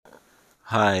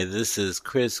Hi, this is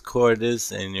Chris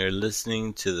Cordes, and you're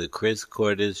listening to The Chris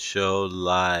Cordes Show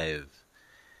live.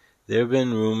 There have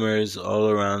been rumors all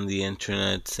around the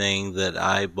internet saying that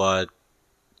I bought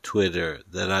Twitter,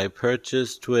 that I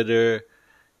purchased Twitter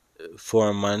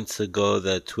 4 months ago,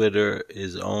 that Twitter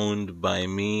is owned by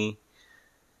me.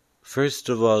 First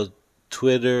of all,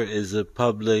 Twitter is a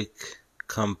public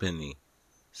company,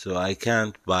 so I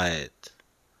can't buy it.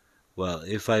 Well,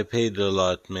 if I paid a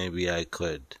lot, maybe I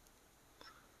could.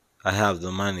 I have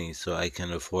the money, so I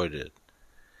can afford it.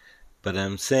 But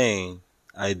I'm saying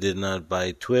I did not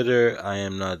buy Twitter. I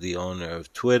am not the owner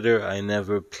of Twitter. I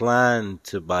never planned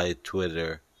to buy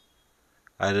Twitter.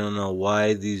 I don't know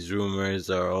why these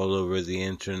rumors are all over the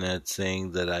internet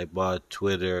saying that I bought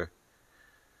Twitter.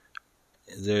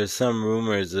 There are some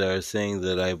rumors that are saying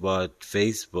that I bought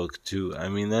Facebook too. I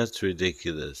mean, that's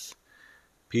ridiculous.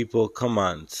 People, come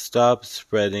on, stop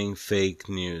spreading fake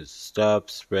news. Stop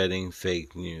spreading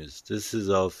fake news. This is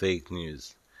all fake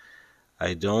news.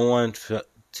 I don't want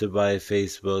to buy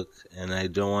Facebook, and I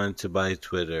don't want to buy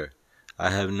Twitter. I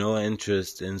have no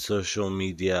interest in social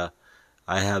media.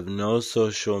 I have no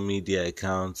social media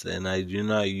accounts, and I do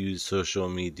not use social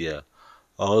media.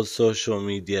 All social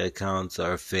media accounts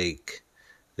are fake.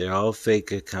 They're all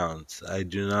fake accounts. I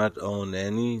do not own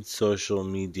any social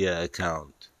media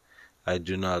account. I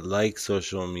do not like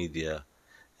social media,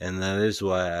 and that is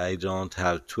why I don't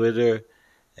have Twitter,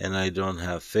 and I don't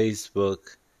have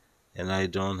Facebook, and I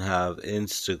don't have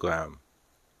Instagram.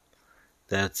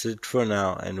 That's it for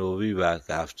now, and we'll be back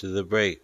after the break.